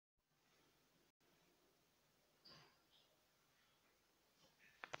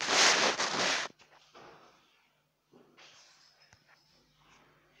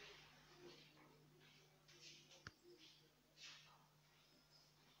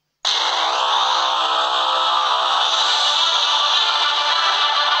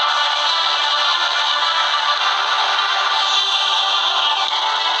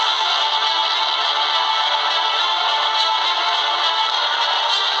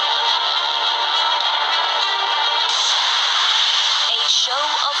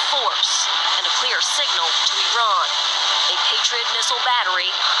signal to Iran. A Patriot missile battery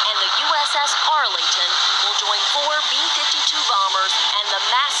and the USS Arlington will join 4 B-52 bombers and the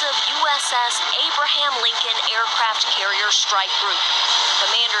massive USS Abraham Lincoln aircraft carrier strike group.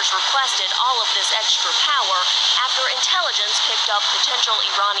 Commanders requested all of this extra power after intelligence picked up potential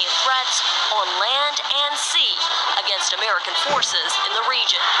Iranian threats on land and sea against American forces in the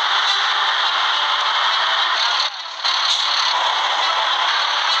region.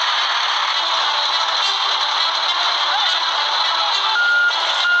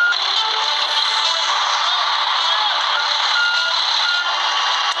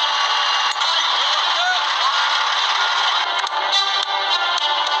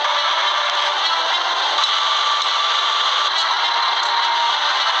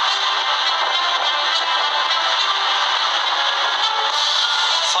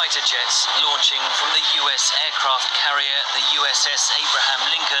 Fighter jets launching from the US aircraft carrier, the USS Abraham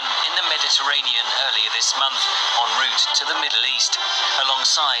Lincoln, in the Mediterranean earlier this month, en route to the Middle East.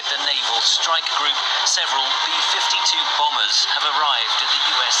 Alongside the naval strike group, several B-52 bombers have arrived at the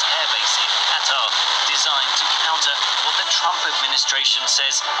US airbase in Qatar, designed to counter what the Trump administration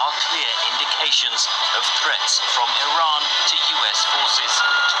says are clear indications of threats from Iran to US forces.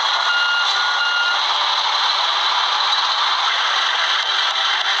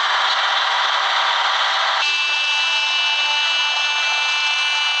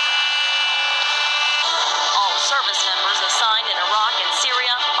 Service members assigned in Iraq and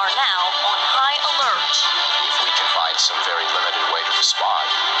Syria are now on high alert. If we can find some very limited way to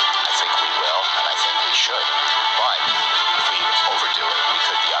respond, I think we will, and I think we should. But if we overdo it, we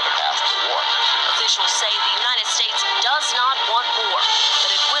could be on the path to war. Officials say the United States does not want war,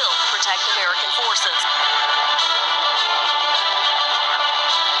 but it will protect American forces.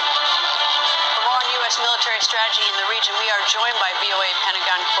 Military strategy in the region. We are joined by VOA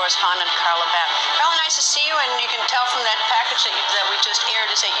Pentagon correspondent Carla Babb. Carla, nice to see you, and you can tell from that package that we just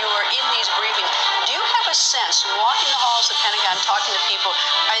aired is that you are in these briefings. Do you have a sense, walking the halls of the Pentagon, talking to people,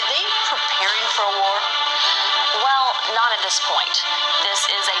 are they preparing for a war? Well, not at this point. This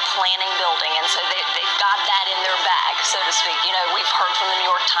is a planning building, and so they've got that in their bag, so to speak. You know, we've heard from the New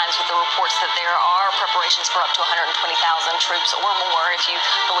York Times with the reports that there are preparations for up to 120,000 troops or more, if you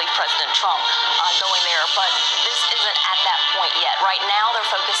believe President Trump, going there. But this isn't at that point yet. Right now,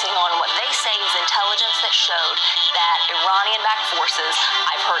 they're focusing on what they say is intelligence that showed that Iranian-backed forces,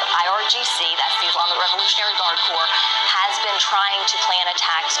 I've heard IRGC, that's the Islamic Revolutionary Guard Corps, has been trying to plan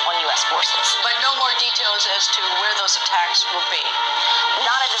attacks on U.S. forces. But no more details as to where those attacks will be.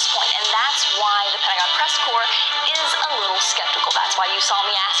 Not at this point, and that's why the Pentagon Press Corps is a little skeptical. That's why you saw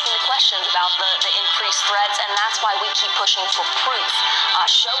me asking the questions about the increased threats, and that's why we keep pushing for proof.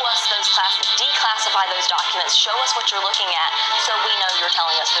 Show us those declassify those documents. Show us what you're looking at, so we know you're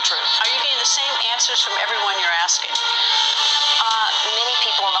telling us the truth. Are you getting the same answers from everyone you're asking? Many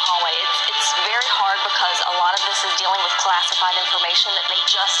people in the hallway. It's very hard because a lot of this is dealing with classified information that they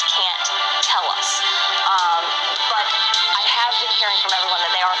just can't tell us. But I have been hearing from everyone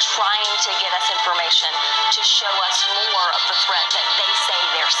that they are trying to get us information to show us more of the threat that they say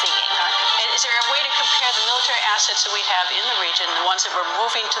they're seeing. And is there a way to compare the military assets that we have in the region, the ones that we're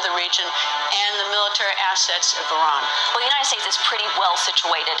moving to the region, and the military assets of Iran? Well, the United States is pretty well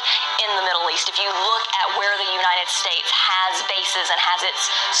situated in the Middle East. If you look at where the United States has bases and has its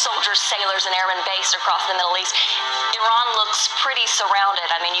soldiers, sailors, and airmen based across the Middle East, Iran looks pretty surrounded.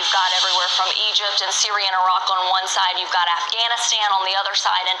 I mean, you've got everywhere from Egypt and Syria and Iraq on one side, you've got Afghanistan on the other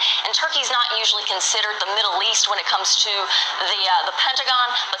side, and Turkey's not usually considered the Middle East when it comes to the Pentagon,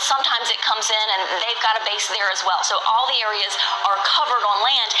 but sometimes it comes in and they've got a base there as well. So all the areas are covered on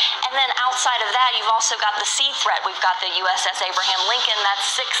land, and then outside of that, you've also got the sea threat. We've got the USS Abraham Lincoln, that's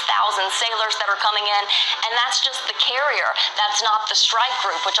 6,000 sailors that are coming in, and that's just the carrier. That's not the strike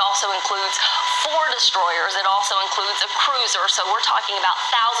group, which also includes 4 destroyers. It also includes a cruiser. So we're talking about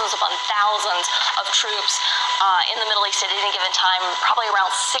thousands upon thousands of troops in the Middle East at any given time, probably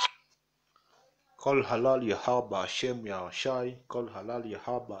around 6. Kol halal Yahaba Hashem Yahushai, Kol halal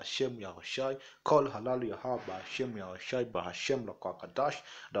Yahaba Hashem Yahushai, Kol halal Yahaba Hashem Yahushai, Bahashem Lakakadash,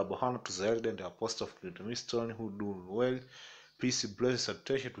 the Bahana to the elder and the apostle of the mystery who do well. Peace, blessings,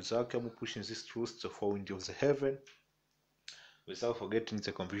 attention to Zakiamu pushing this truth to the wind of the heaven, without forgetting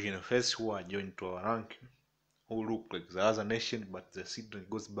the confusion of us who are joined to our rank, who look like the other nation, but the seed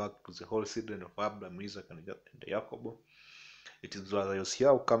goes back to the whole seed of Abraham, Isaac, and Jacob. It is Brother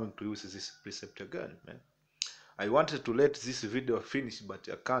Yosiao coming to use this precept again, man. I wanted to let this video finish, but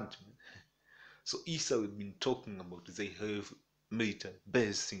I can't, man. So Isa, we've been talking about they have military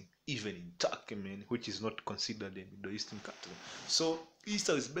base even in Turkey, man, which is not considered a Middle Eastern country. So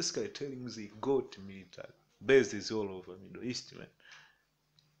Esau is basically telling they got military bases all over Middle East, man.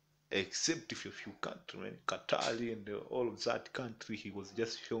 Except if a few countries, man, Qatar and all of that country, he was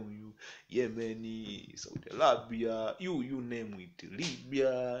just showing you Yemen, Saudi Arabia, you name it,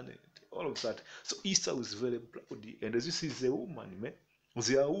 Libya, and all of that. So Esau is very proud, and this is a woman, man.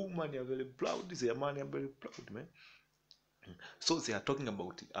 Their women are very proud, their man are very proud, man. So they are talking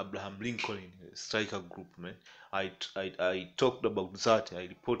about Abraham Lincoln striker group, man. I talked about that. I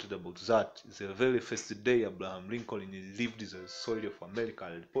reported about that. The very first day Abraham Lincoln lived the soil of America.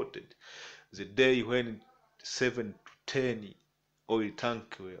 I reported the day when 7 to 10 oil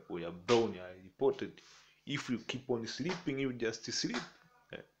tanks were blown. I reported. If you keep on sleeping, you just sleep.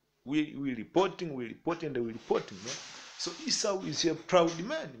 We reporting, and we reporting, man. So Esau is a proud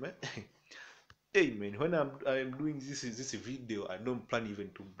man, man. Hey man, when I'm doing this video, I don't plan even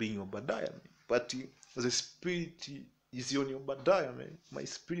to bring Obadiah, man. But the spirit is on Obadiah, man. My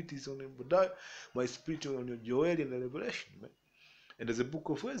spirit is on Obadiah. My spirit is on your Joel and the Revelation, man. And there's a book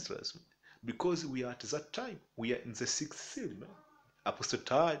of Ezra, man. Because we are at that time, we are in the 6th seal, man. Apostle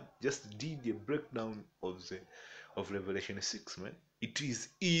Tad just did a breakdown of Revelation 6, man. It is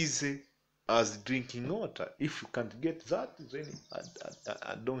easy as drinking water. If you can't get that, then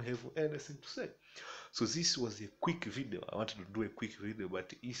I don't have anything to say. So this was a quick video. I wanted to do a quick video,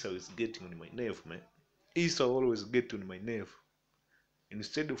 but Esau is getting on my nerve, man. Esau always gets on my nerve.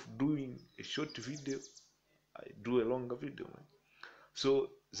 Instead of doing a short video, I do a longer video, man. So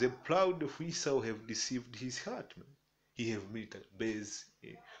the proud of Esau have deceived his heart, man. He have military base,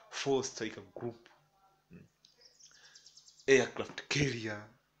 a 4 striker group, aircraft carrier,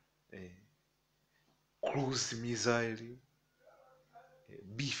 cruise missile,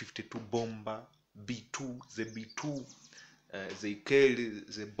 B-52 bomber, B-2, the B-2, they carry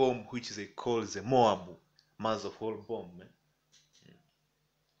the bomb which they call the Moab, Mars of all bomb, man.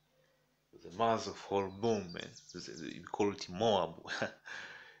 The Mars of all bomb, man. We call it Moab.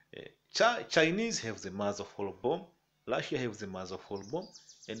 Chinese have the Mars of all bomb, Russia have the Mars of all bomb,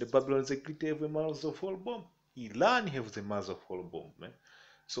 and the Babylon Security have the Mars of all bomb. Iran have the Mars of all bomb, man.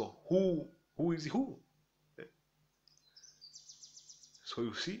 So who is who? So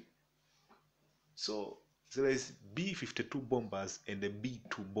you see, so there is B-52 bombers and the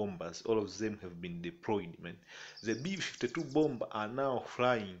B-2 bombers. All of them have been deployed, man. The B-52 bomber are now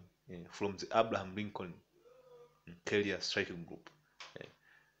flying from the Abraham Lincoln carrier striking group.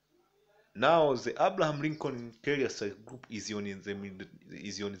 Now the Abraham Lincoln carrier striking group is on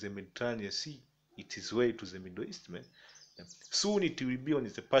the Mediterranean Sea. It is way to the Middle East, man. Soon it will be on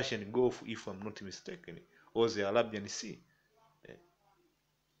the Persian Gulf, if I'm not mistaken, or the Arabian Sea.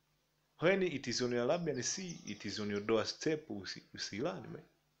 When it is on the Arabian Sea, it is on your doorstep with Iran, man.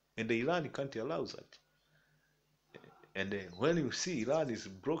 And Iran can't allow that. And when you see Iran is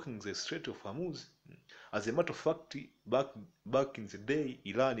blocking the Strait of Hormuz, as a matter of fact, back in the day,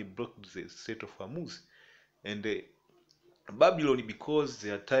 Iran blocked the Strait of Hormuz. And Babylon, because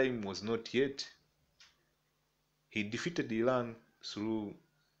their time was not yet, he defeated Iran through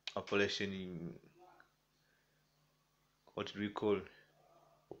Operation,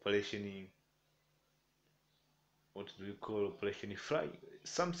 Operation Fly,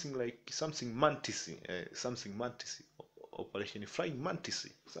 something Mantis, Operation Flying Mantis,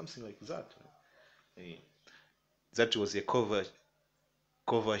 something like that. That was a covert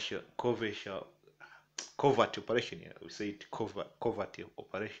operation. We say it covert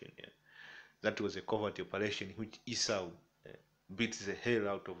operation. That was a covert operation which Esau beat the hell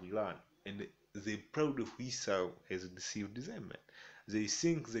out of Iran, and the proud of Esau has deceived them, man. They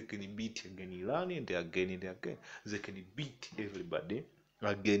think they can beat again Iran and again. They can beat everybody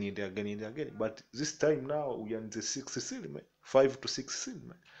again and again. But this time now we are in the 6th seal, man. 5 to 6 seal,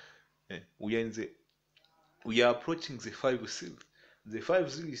 man. We are approaching the 5 seal. The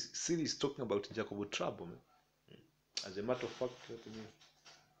 5 seal is talking about Jacob trouble, man. As a matter of fact,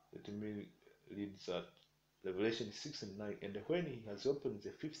 let me read that. Revelation 6 and 9. And when he has opened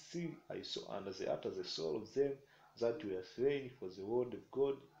the 5th seal, I saw under the earth the soul of them that were slain for the word of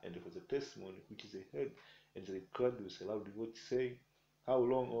God and for the testimony which they heard, and they cried with a loud voice, saying, How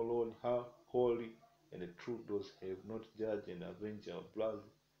long, O Lord, how holy and true those have not judged and avenged our blood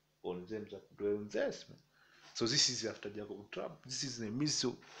on them that dwell on the earth, man. So this is after Jacob trouble. This is the midst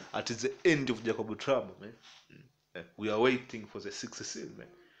at the end of Jacob trouble, man. We are waiting for the 6th seal, man.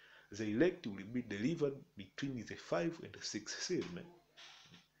 The elect will be delivered between the 5 and the 6th seal, man.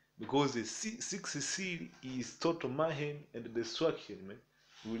 Because the 6th seal is total mayhem and destruction, man.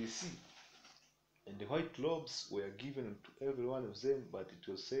 We will see. And the white robes were given to every one of them, but it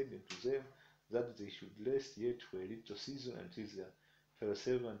was said unto them that they should rest yet for a little season until their fellow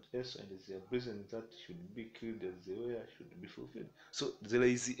servant Esau and their brethren that should be killed as they were should be fulfilled. So there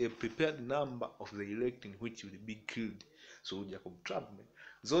is a prepared number of the elect in which will be killed. So Jacob trapped me.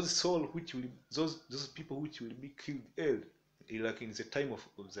 Those souls which will those people which will be killed early, like in the time of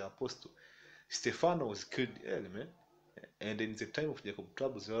the apostle. Stephanus was killed early, man. And in the time of Jacob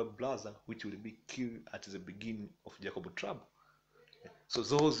trouble, there were brothers which will be killed at the beginning of Jacob trouble. So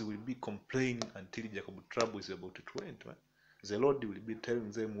those will be complaining until Jacob trouble is about to end. Right? The Lord will be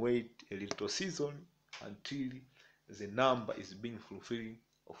telling them, wait a little season until the number is being fulfilled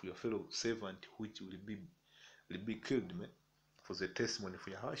of your fellow servant which will be killed, man, for the testimony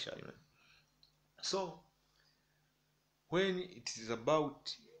for Yahushua. Man. So when it is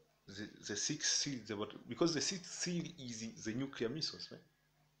about the sixth seal, because the sixth seal is the nuclear missiles, right?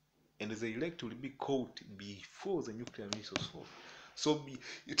 And the elect will be caught before the nuclear missiles fall. So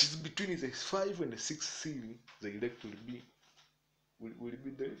it is between the 5 and the 6th seal the elect will be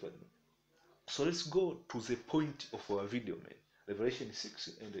delivered. Man. So let's go to the point of our video, man. Revelation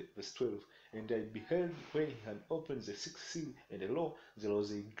 6 and verse 12. And I beheld when he had opened the 6th seal, and lo, there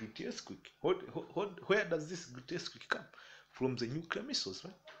was a great earthquake. Where does this great earthquake come? From the nuclear missiles,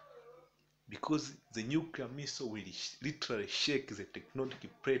 right? Because the nuclear missile will literally shake the tectonic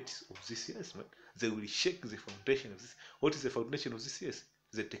plates of this earth, man. They will shake the foundation of this. What is the foundation of this earth?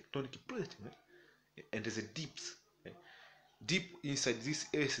 The tectonic plate, man. And the deeps. Deep inside this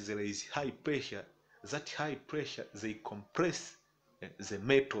earth there is high pressure. That high pressure, they compress the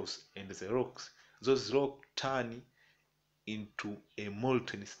metals and the rocks. Those rocks turn into a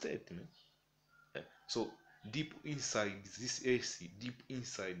molten state, man. So deep inside this AC, deep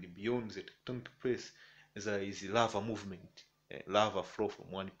inside, beyond the tectonic place, there is lava movement, lava flow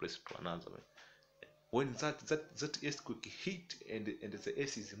from one place to another. When that earthquake hit and the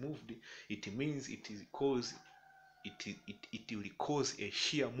AC is moved, it means it will cause a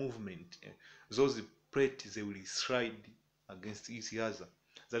shear movement. Those plates, they will slide against each other.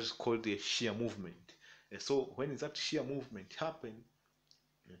 That is called a shear movement. So when that shear movement happens,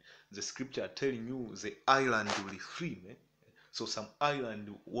 the scripture are telling you the island will free, man. So some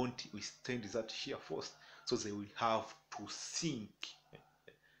island won't withstand that sheer force, so they will have to sink.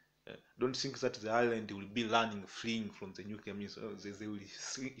 Don't think that the island will be running, fleeing from the nuclear missile. They will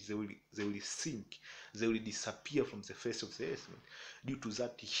sink. They will disappear from the face of the earth, man, due to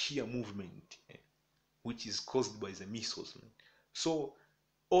that sheer movement, which is caused by the missiles, man. So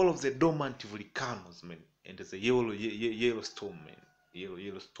all of the dormant volcanoes, man, and the Yellowstone, man.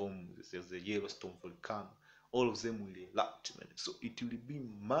 Yellowstone, there's the Yellowstone volcano, all of them will erupt, man. So it will be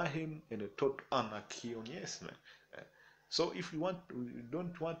mayhem and a total anarchy on earth, man. So if we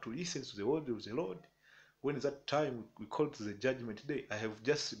don't want to listen to the word of the Lord, when that time we call to the judgment day, I have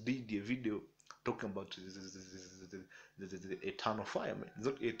just did a video talking about the eternal fire, man.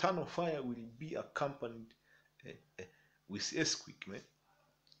 That eternal fire will be accompanied with earthquake, man.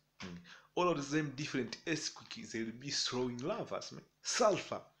 All of them different earthquakes, they will be throwing lavas, man.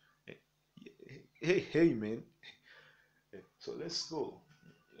 Sulfur. Hey, man. So let's go.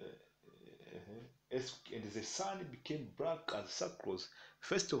 And the sun became black as sackcloth.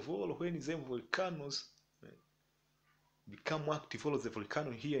 First of all, when them volcanoes become active, all of the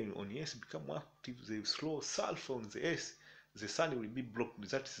volcanoes here on earth become active, they throw sulfur on the earth, the sun will be blocked.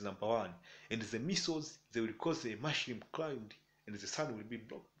 That is number one. And the missiles, they will cause a mushroom cloud, and the sun will be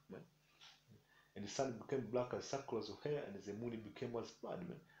blocked, man. And the sun became black as sackcloth of hair, and the moon became as blood,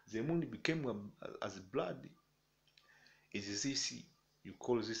 man. The moon became as blood. Is this, you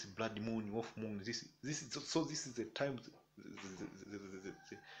call this blood moon, wolf moon? This is the time.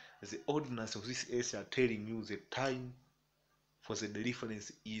 The ordinance of this earth are telling you the time for the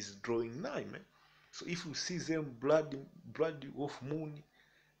deliverance is drawing nigh, man. So if you see them blood wolf moon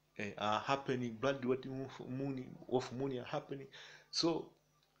are happening, blood wolf moon are happening, so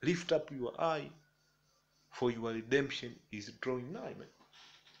lift up your eye, for your redemption is drawing nigh, man.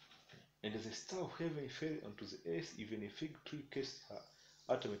 And as a star of heaven fell unto the earth, even a fig tree cast her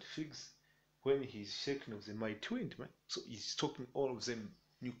ultimate figs when he is shaken of the mighty wind, man. So he's talking all of them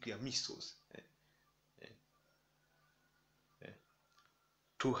nuclear missiles.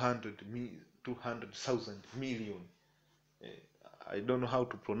 200,000 million. I don't know how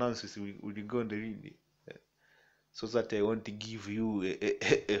to pronounce this. We'll go and read it. So that I want to give you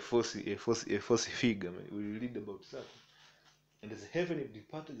a false figure, man. We'll read about that. And as heaven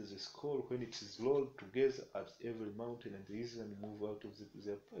departed as a scroll when it is rolled together at every mountain, and the Israel move out of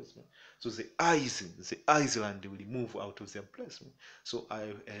their place. Man. So the island will move out of their place. Man. So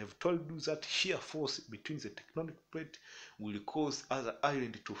I have told you that sheer force between the tectonic plate will cause other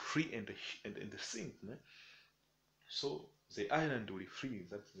island to free and sink. Man. So the island will free,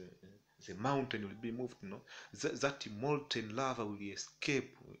 that the mountain will be moved, that molten lava will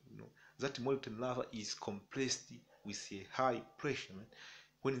escape, that molten lava is compressed with a high pressure.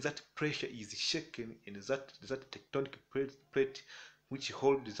 When that pressure is shaken and that tectonic plate which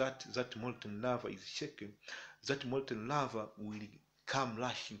holds that molten lava is shaken, that molten lava will come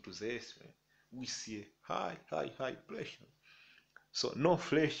rushing to the earth with a high pressure. So no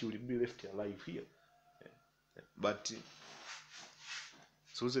flesh will be left alive here. But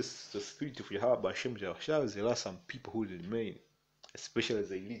through the spirit of Yahweh Hashem Yahushua, there are some people who remain, especially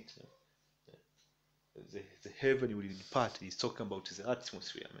the elite. The heaven will depart. He's talking about the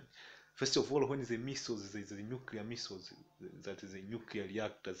atmosphere. Man. First of all, when the missiles, the nuclear missiles, that is the nuclear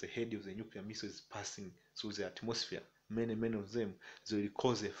reactor, the head of the nuclear missile is passing through the atmosphere, many of them, they will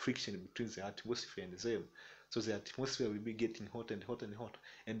cause a friction between the atmosphere and them. So the atmosphere will be getting hot and hot and hot.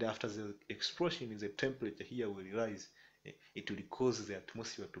 And after the explosion, the temperature here will rise. It will cause the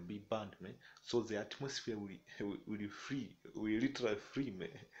atmosphere to be burned, man. So the atmosphere will literally free, man.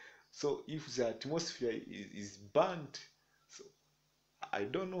 So if the atmosphere is burnt, so I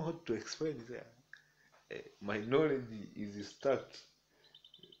don't know how to explain there. My knowledge is stuck.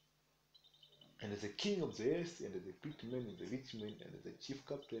 And the king of the earth, and the great men, and the rich men, and the chief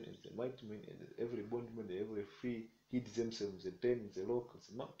captain, and the mighty men, and every bondman, and every free, hid themselves in the den, in the rock of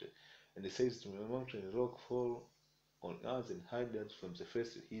the mountain. And he says to the mountain and rock, fall on us and hide us from the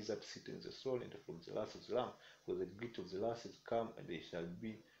face of he that sitteth in the throne, and from the wrath of the Lamb, for the great of the last is come, and they shall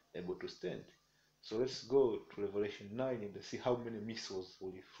be able to stand. So let's go to Revelation 9 and see how many missiles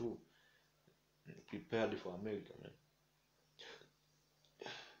will he flew prepared for America, man.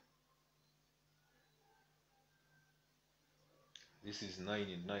 This is 9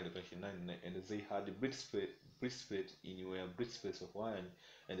 and 9, Revelation 9 and 9. And they had a breastplate in where breastplates of iron,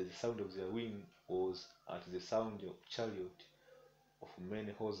 and the sound of their wing was at the sound of chariot of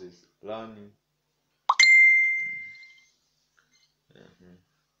many horses running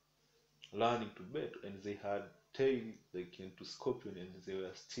to battle, and they had tail like unto scorpion, and they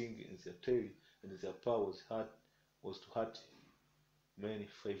were sting in their tail, and their power was to hurt many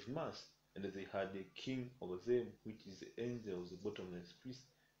 5 months. And they had a king over them, which is the angel of the bottomless pit,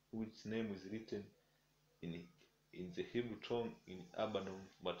 which name is written in the Hebrew tongue in Abaddon,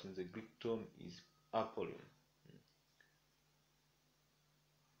 but in the Greek tongue is Apollyon.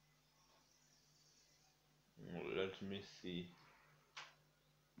 Let me see.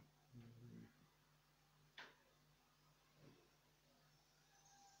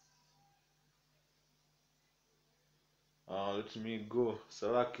 Let me go,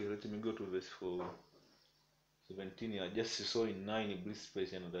 Salaki, let me go to verse 17. I just saw in 9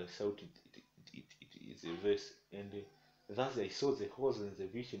 breastplates, and I shouted, it is a verse. And thus I saw the horse and the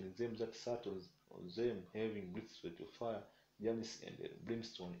vision, and them that sat on them, having breastplate of fire, Janus and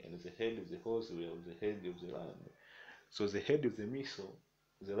brimstone, and the head of the horse were the head of the lion. So the head of the missile,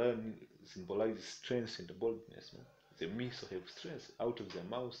 the lion, symbolizes strength and boldness, man. The missile have strength. Out of their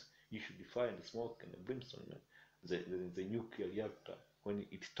mouth you should be fire and smoke and brimstone, man. The nuclear reactor, when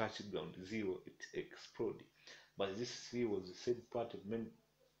it touched ground zero, it exploded. But this sea was the same part of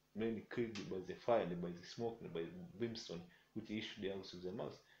many killed by the fire and by the smoke and by the brimstone which issued out of their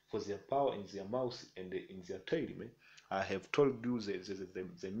mouth. For their power in their mouth and in their tail, man. I have told you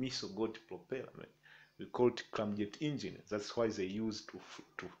the missile got propeller, man. We call it cramjet engine. That's why they use to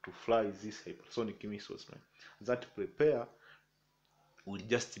fly these hypersonic missiles, man. That propeller will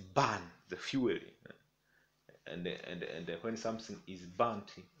just burn the fuel, man. And when something is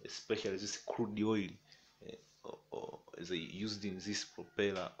burnt, especially this crude oil, or they used in this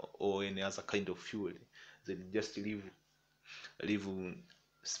propeller or any other kind of fuel, they just leave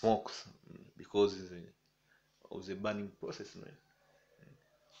smoke because of the burning process, man.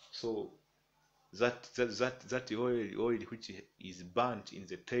 So that oil which is burnt in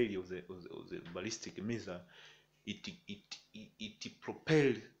the tail of the ballistic missile, it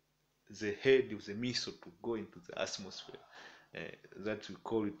propels the head of the missile to go into the atmosphere. That we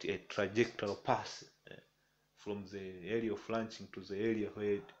call it a trajectory pass from the area of launching to the area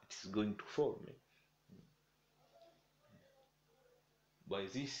where it is going to fall. By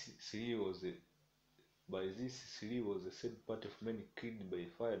this three was the said part of many killed by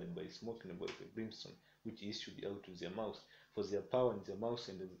fire and by smoke and by the brimstone which issued out of their mouth. For their power in their mouth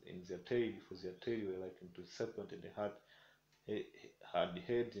and in their tail, for their tail were like unto the serpent, and the heart had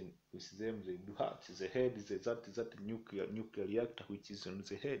head in, with them they do hurt. The head is that nuclear reactor which is on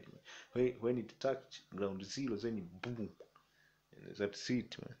the head. When it touch ground zero, then it boom, and that's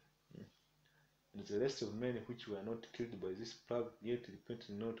it, man. And the rest of men which were not killed by this plague, yet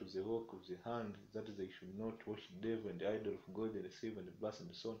repented not of the work of the hand, that they should not worship devil and the idol of gold and silver and brass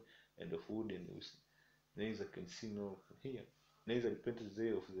and stone and of wood and with neither can see nor can hear, neither repented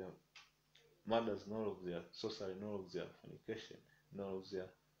they of their murders, nor of their sorcery, nor of their fornication, nor of their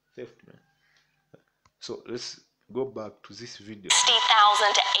theft, man. So let's go back to this video.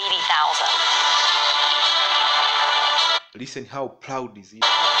 60,000 to 80,000. Listen how proud is it.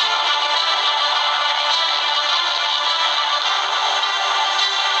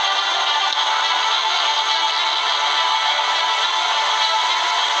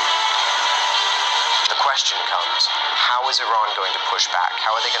 The question comes, how is Iran going to push back?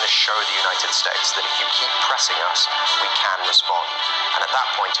 How are they going to show the United States that if you keep pressing us, we can respond? And at that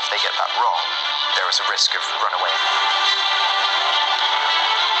point, if they get that wrong, there is a risk of runaway.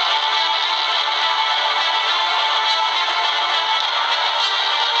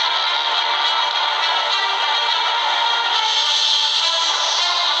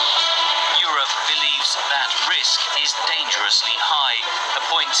 That risk is dangerously high, a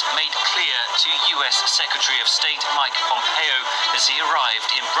point made clear to US Secretary of State Mike Pompeo as he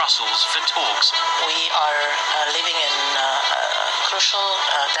arrived in Brussels for talks. We are living in crucial,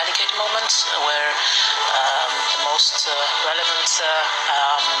 delicate moments where the most relevant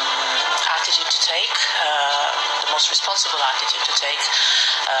attitude to take, the most responsible attitude to take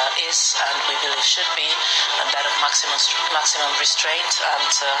is, and we believe should be, that of maximum restraint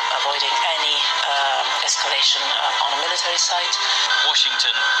and avoiding any escalation on a military side.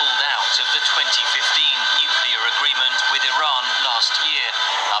 Washington pulled out of the 2015 nuclear agreement with Iran last year.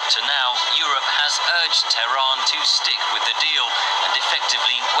 Up to now, Europe has urged Tehran to stick with the deal and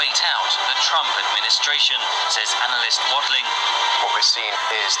effectively wait out the Trump administration, says analyst Watling. What we've seen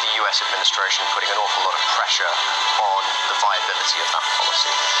is the US administration putting an awful lot of pressure on the viability of that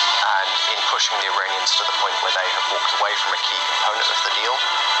policy. And in pushing the Iranians to the point where they have walked away from a key component of the deal,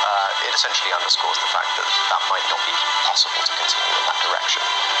 it essentially underscores the fact that that might not be possible to continue in that direction.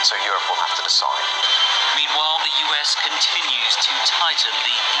 So Europe will have to decide. Meanwhile, the US continues to tighten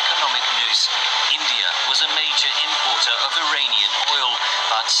the economic noose. India was a major importer of Iranian oil,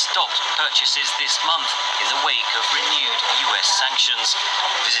 but stopped purchases this month in the wake of renewed US sanctions.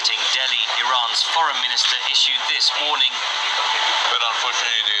 Visiting Delhi, Iran's foreign minister issued this warning. But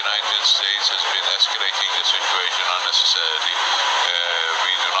unfortunately, the United States has been escalating the situation unnecessarily.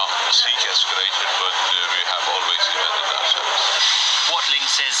 We do not seek escalation, but we have always defended ourselves. Watling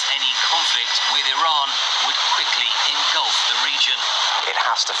says any conflict with Iran would quickly engulf the region. It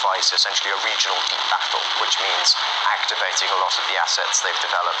has to fight essentially a regional deep battle, which means activating a lot of the assets they've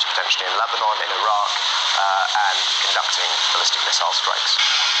developed potentially in Lebanon, in Iraq, and conducting ballistic missile strikes.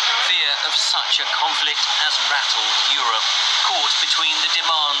 Fear of such a conflict has rattled Europe, caught between the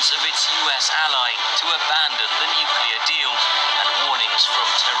demands of its US ally to abandon the nuclear deal and warnings from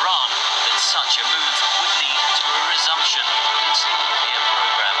Tehran that such a move would lead to a resumption of its nuclear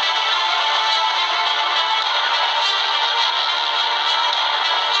program.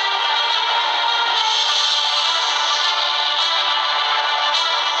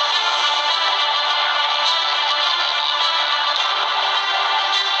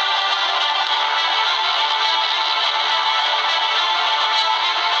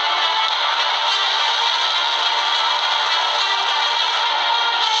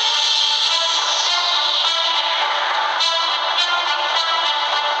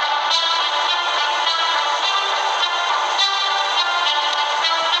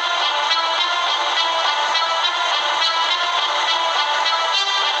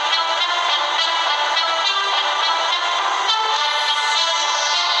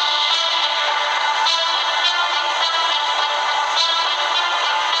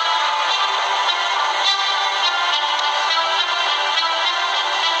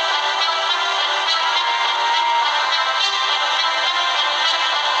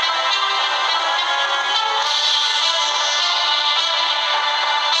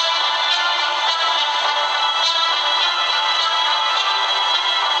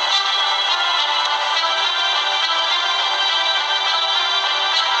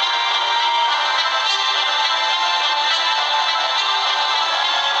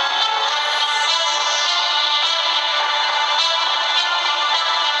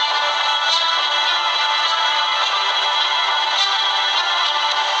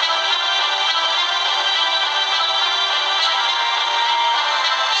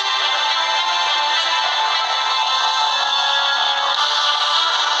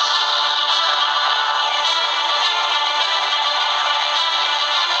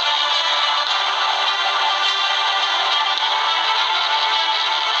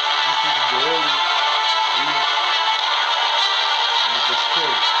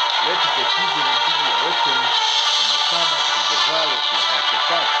 Let the prison be awakened and come out to the valley of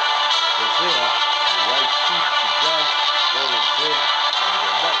Jehoshaphat. For there the white sheep to judge all of them on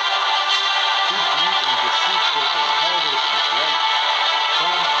their back. Sit ye in the secret of the harvest is light.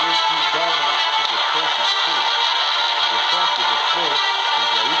 Come get ye down to the place of full. To the fat of the floor, to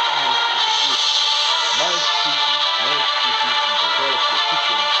the richness of the good. Nice city in the valley of the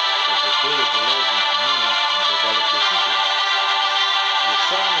kitchen, for the day of the Lord is near in the valley of the kitchen. The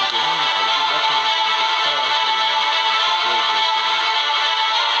sun and the moon shall be darkened, and the stars shall be disappeared their signs.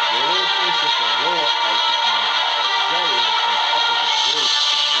 The Lord also shall lower out of Mount Zion, and out of his grace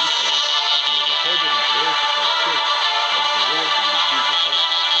from Jerusalem, and the heaven and the earth shall shake, but the Lord will be the hope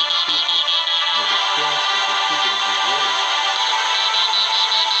of the people, and the strength of the children of Israel.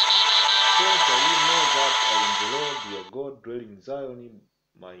 So shall ye know that I am the Lord your God, dwelling in Zion,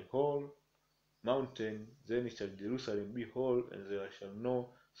 my whole mountain. Then shall Jerusalem be whole, and there shall no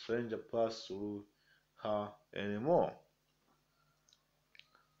stranger pass through her anymore.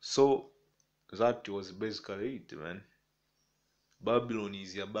 So that was basically it, man. Babylon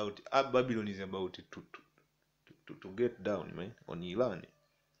is about to get down, man, on Iran,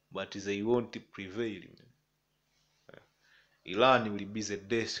 but they won't prevail, man. Iran will be the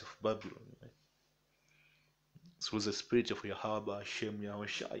death of Babylon, man, through the spirit of Yahweh Hashem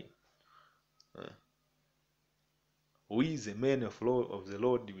Yahushai. We, the men of the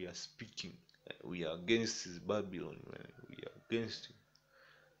Lord, we are speaking. We are against this Babylon, man. We are against it.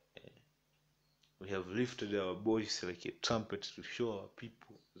 We have lifted our voice like a trumpet to show our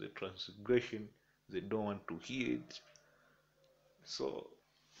people the transgression. They don't want to hear it. So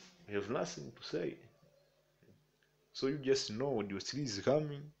we have nothing to say. So you just know when your series is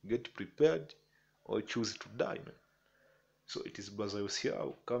coming, get prepared or choose to die, man. So it is Brother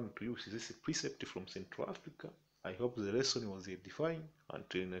Yosiao coming to you. This is a precept from Central Africa. I hope the lesson was edifying.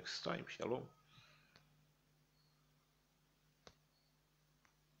 Until next time, shalom.